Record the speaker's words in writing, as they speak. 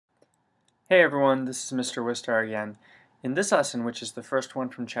Hey everyone, this is Mr. Wistar again. In this lesson, which is the first one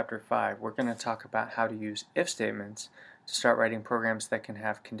from Chapter 5, we're going to talk about how to use if statements to start writing programs that can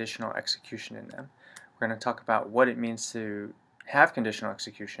have conditional execution in them. We're going to talk about what it means to have conditional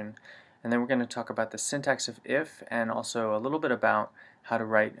execution, and then we're going to talk about the syntax of if and also a little bit about how to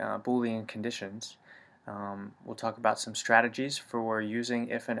write Boolean conditions. We'll talk about some strategies for using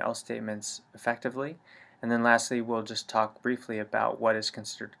if and else statements effectively. And then lastly, we'll just talk briefly about what is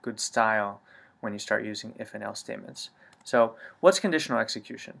considered good style when you start using if and else statements. So what's conditional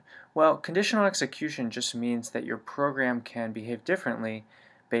execution? Well, conditional execution just means that your program can behave differently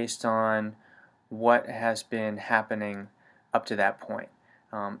based on what has been happening up to that point.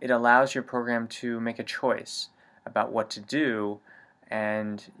 It allows your program to make a choice about what to do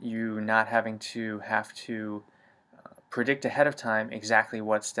and you not having to predict ahead of time exactly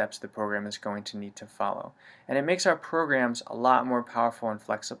what steps the program is going to need to follow. And it makes our programs a lot more powerful and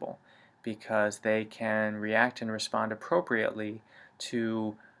flexible because they can react and respond appropriately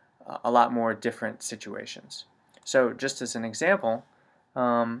to a lot more different situations. So just as an example,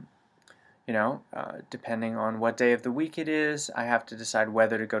 depending on what day of the week it is, I have to decide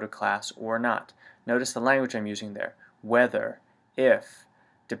whether to go to class or not. Notice the language I'm using there. Whether, if,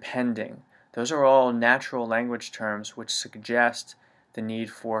 depending. Those are all natural language terms which suggest the need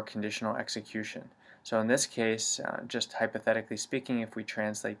for conditional execution. So in this case, just hypothetically speaking, if we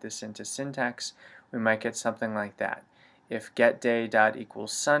translate this into syntax, we might get something like that. If getDay dot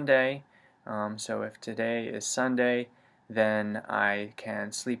equals Sunday, so if today is Sunday, then I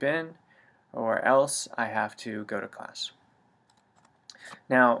can sleep in, or else I have to go to class.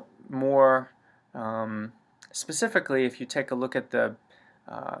 Now, more specifically, if you take a look at the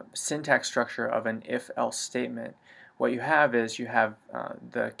syntax structure of an if-else statement, what you have is you have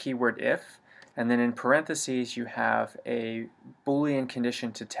the keyword if, and then in parentheses you have a Boolean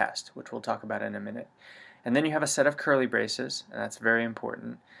condition to test, which we'll talk about in a minute. And then you have a set of curly braces, and that's very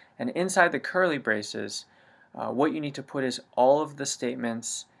important. And inside the curly braces, what you need to put is all of the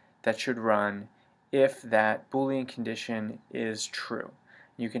statements that should run if that Boolean condition is true.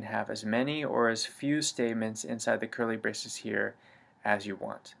 You can have as many or as few statements inside the curly braces here as you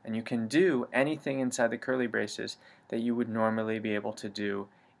want. And you can do anything inside the curly braces that you would normally be able to do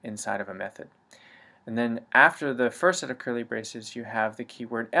inside of a method. And then after the first set of curly braces, you have the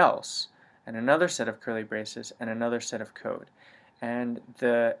keyword else, and another set of curly braces, and another set of code. And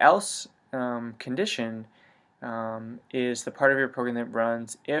the else condition is the part of your program that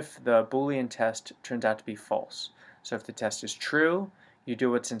runs if the Boolean test turns out to be false. So if the test is true, you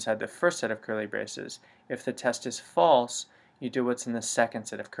do what's inside the first set of curly braces. If the test is false, you do what's in the second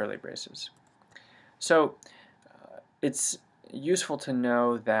set of curly braces. So it's useful to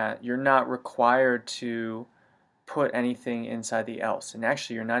know that you're not required to put anything inside the else, and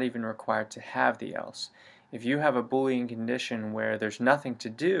actually you're not even required to have the else. If you have a Boolean condition where there's nothing to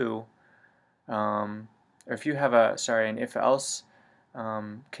do, or if you have an if-else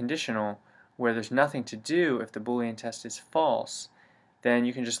conditional where there's nothing to do if the Boolean test is false, then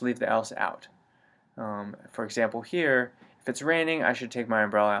you can just leave the else out. For example here, if it's raining, I should take my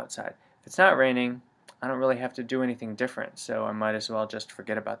umbrella outside. If it's not raining, I don't really have to do anything different, so I might as well just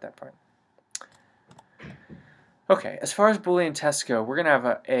forget about that part. Okay, as far as Boolean tests go, we're going to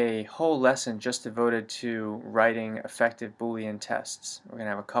have a whole lesson just devoted to writing effective Boolean tests. We're going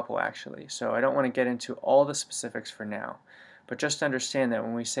to have a couple actually, so I don't want to get into all the specifics for now. But just understand that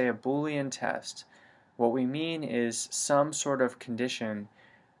when we say a Boolean test, what we mean is some sort of condition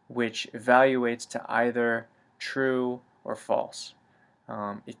which evaluates to either true or false.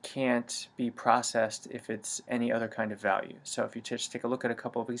 It can't be processed if it's any other kind of value. So if you just take a look at a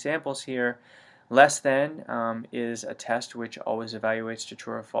couple of examples here, less than is a test which always evaluates to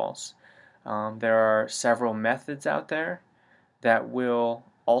true or false. There are several methods out there that will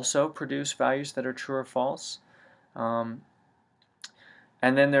also produce values that are true or false. And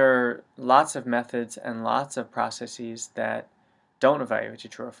then there are lots of methods and lots of processes that don't evaluate to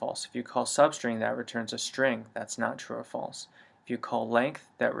true or false. If you call substring, that returns a string. That's not true or false. If you call length,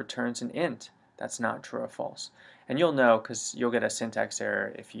 that returns an int. That's not true or false. And you'll know because you'll get a syntax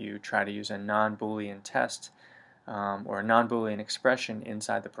error if you try to use a non-Boolean test or a non-Boolean expression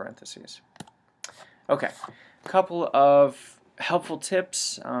inside the parentheses. Okay, a couple of helpful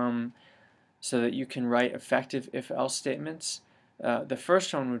tips so that you can write effective if-else statements. The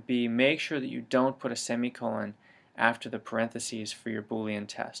first one would be make sure that you don't put a semicolon after the parentheses for your Boolean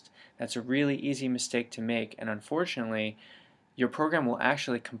test. That's a really easy mistake to make, and unfortunately your program will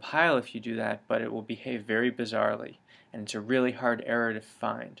actually compile if you do that, but it will behave very bizarrely, and it's a really hard error to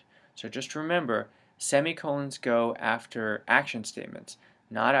find. So just remember, semicolons go after action statements.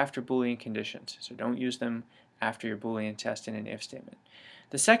 not after Boolean conditions. So don't use them after your Boolean test in an if statement.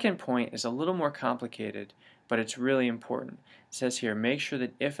 The second point is a little more complicated, but it's really important. It says here, make sure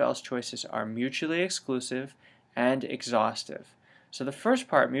that if-else choices are mutually exclusive and exhaustive. So the first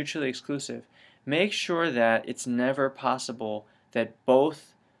part, mutually exclusive, make sure that it's never possible that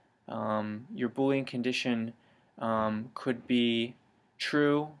both your Boolean condition could be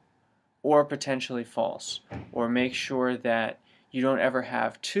true or potentially false, or make sure that you don't ever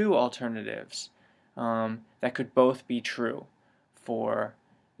have two alternatives that could both be true for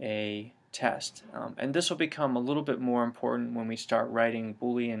a test. And this will become a little bit more important when we start writing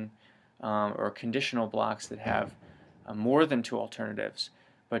Boolean or conditional blocks that have more than two alternatives.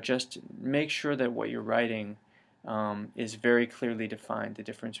 But just make sure that what you're writing is very clearly defined, the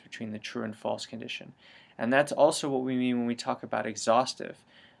difference between the true and false condition. And that's also what we mean when we talk about exhaustive.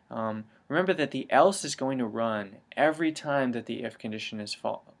 Remember that the else is going to run every time that the if condition is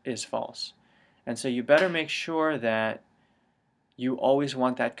false. And so you better make sure that you always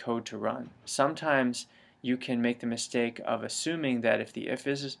want that code to run. Sometimes you can make the mistake of assuming that if the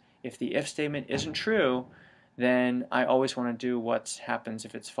if statement isn't true, then I always want to do what happens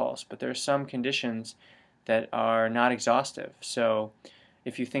if it's false. But there are some conditions that are not exhaustive. So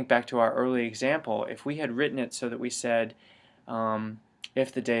if you think back to our early example, if we had written it so that we said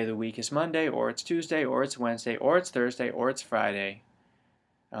if the day of the week is Monday, or it's Tuesday, or it's Wednesday, or it's Thursday, or it's Friday,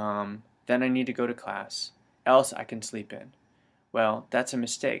 then I need to go to class, else I can sleep in. Well, that's a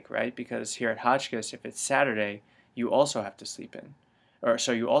mistake, right? Because here at Hotchkiss, if it's Saturday, you also have to sleep in, or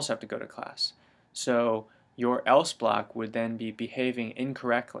so you also have to go to class. So your else block would then be behaving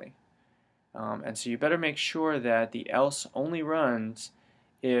incorrectly. And so you better make sure that the else only runs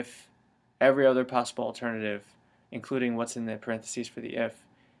if every other possible alternative, including what's in the parentheses for the if,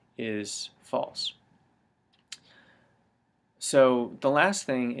 is false. So the last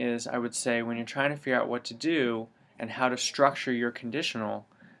thing is, I would say, when you're trying to figure out what to do and how to structure your conditional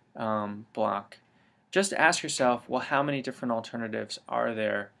block, just ask yourself, well, how many different alternatives are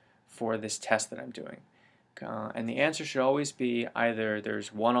there for this test that I'm doing? And the answer should always be either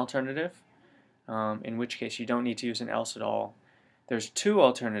there's one alternative, in which case you don't need to use an else at all. There's two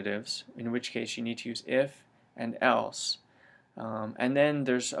alternatives, in which case you need to use if and else. And then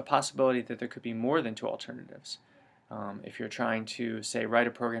there's a possibility that there could be more than two alternatives. If you're trying to, say, write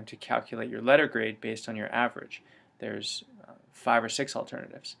a program to calculate your letter grade based on your average, there's 5 or 6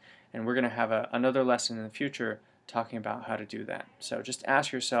 alternatives. And we're going to have another lesson in the future talking about how to do that. So just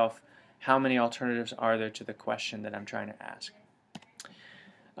ask yourself, how many alternatives are there to the question that I'm trying to ask?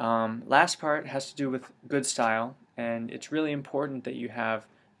 Last part has to do with good style, and it's really important that you have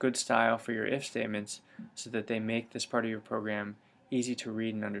good style for your if statements so that they make this part of your program easy to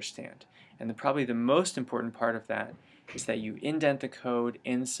read and understand. And probably the most important part of that is that you indent the code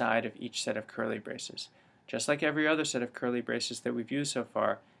inside of each set of curly braces. Just like every other set of curly braces that we've used so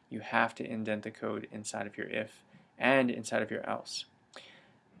far, you have to indent the code inside of your if and inside of your else.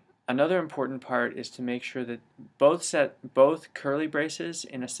 Another important part is to make sure that both curly braces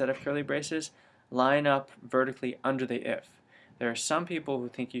in a set of curly braces line up vertically under the if. There are some people who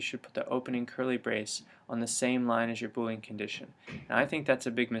think you should put the opening curly brace on the same line as your Boolean condition. And I think that's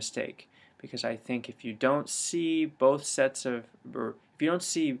a big mistake, because I think if you don't see both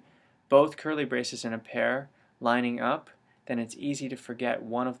curly braces in a pair lining up, then it's easy to forget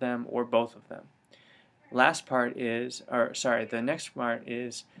one of them or both of them. The next part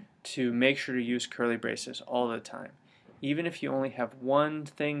is to make sure to use curly braces all the time. Even if you only have one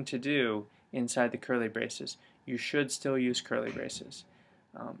thing to do inside the curly braces, you should still use curly braces.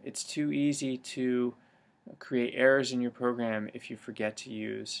 It's too easy to create errors in your program if you forget to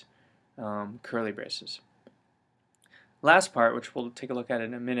use curly braces. Last part, which we'll take a look at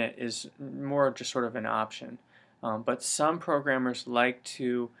in a minute, is more just sort of an option. But some programmers like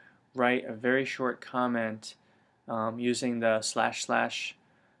to write a very short comment using the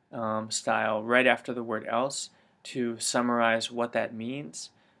 / style right after the word else to summarize what that means.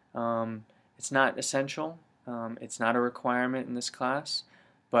 It's not essential. It's not a requirement in this class,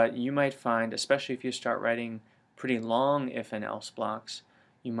 but you might find, especially if you start writing pretty long if and else blocks,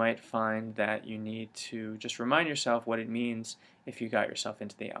 you might find that you need to just remind yourself what it means if you got yourself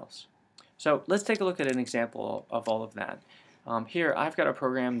into the else. So let's take a look at an example of all of that. Here I've got a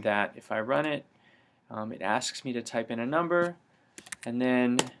program that if I run it, it asks me to type in a number, and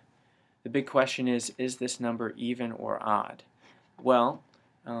then the big question is this number even or odd? Well,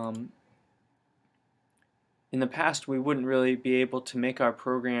 in the past we wouldn't really be able to make our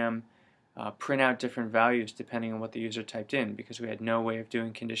program print out different values depending on what the user typed in, because we had no way of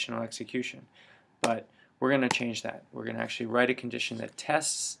doing conditional execution. But we're going to change that. We're going to actually write a condition that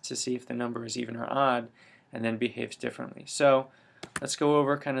tests to see if the number is even or odd and then behaves differently. So let's go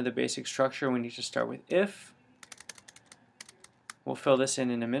over kind of the basic structure. We need to start with if. We'll fill this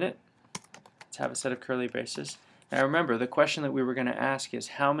in a minute. Let's have a set of curly braces. Now remember, the question that we were going to ask is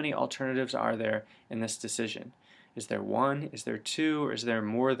how many alternatives are there in this decision? Is there one, is there two, or is there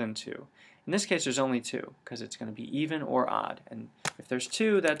more than two? In this case, there's only two, because it's going to be even or odd. And if there's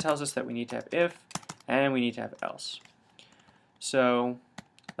two, that tells us that we need to have if, and we need to have else. So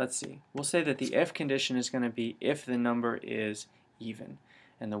let's see. We'll say that the if condition is going to be if the number is even.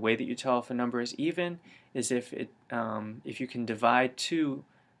 And the way that you tell if a number is even is if you can divide 2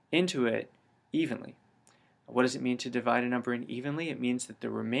 into it evenly. What does it mean to divide a number in evenly? It means that the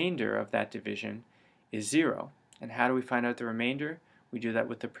remainder of that division is 0. And how do we find out the remainder? We do that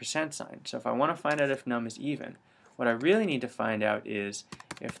with the percent sign. So if I want to find out if num is even, what I really need to find out is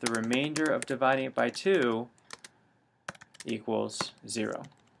if the remainder of dividing it by 2 equals 0.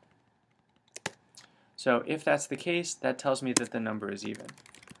 So if that's the case, that tells me that the number is even.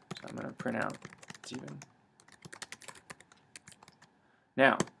 So I'm going to print out it's even.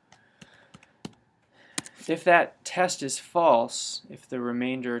 Now, if that test is false, if the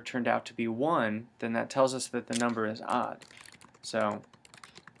remainder turned out to be 1, then that tells us that the number is odd. So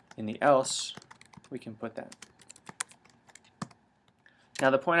in the else, we can put that.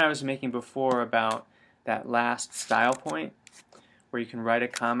 Now the point I was making before about that last style point, where you can write a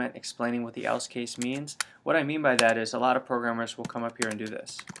comment explaining what the else case means, what I mean by that is a lot of programmers will come up here and do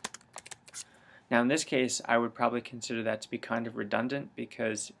this. Now in this case, I would probably consider that to be kind of redundant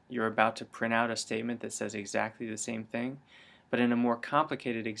because you're about to print out a statement that says exactly the same thing. But in a more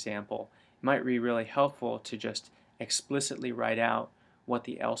complicated example, it might be really helpful to just explicitly write out what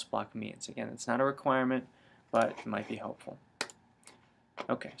the else block means. Again, it's not a requirement, but it might be helpful.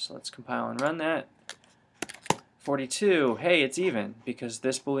 Okay, so let's compile and run that. 42, hey, it's even, because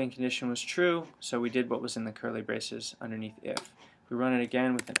this Boolean condition was true, so we did what was in the curly braces underneath if. If we run it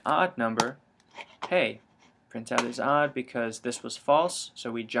again with an odd number, hey, prints out as odd because this was false,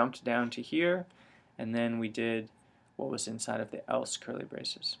 so we jumped down to here, and then we did what was inside of the else curly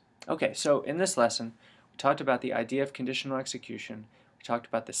braces. Okay, so in this lesson, we talked about the idea of conditional execution, we talked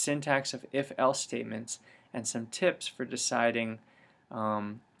about the syntax of if-else statements, and some tips for deciding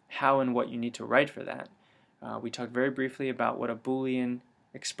how and what you need to write for that. We talked very briefly about what a Boolean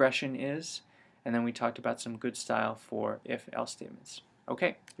expression is, and then we talked about some good style for if-else statements.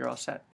 Okay, you're all set.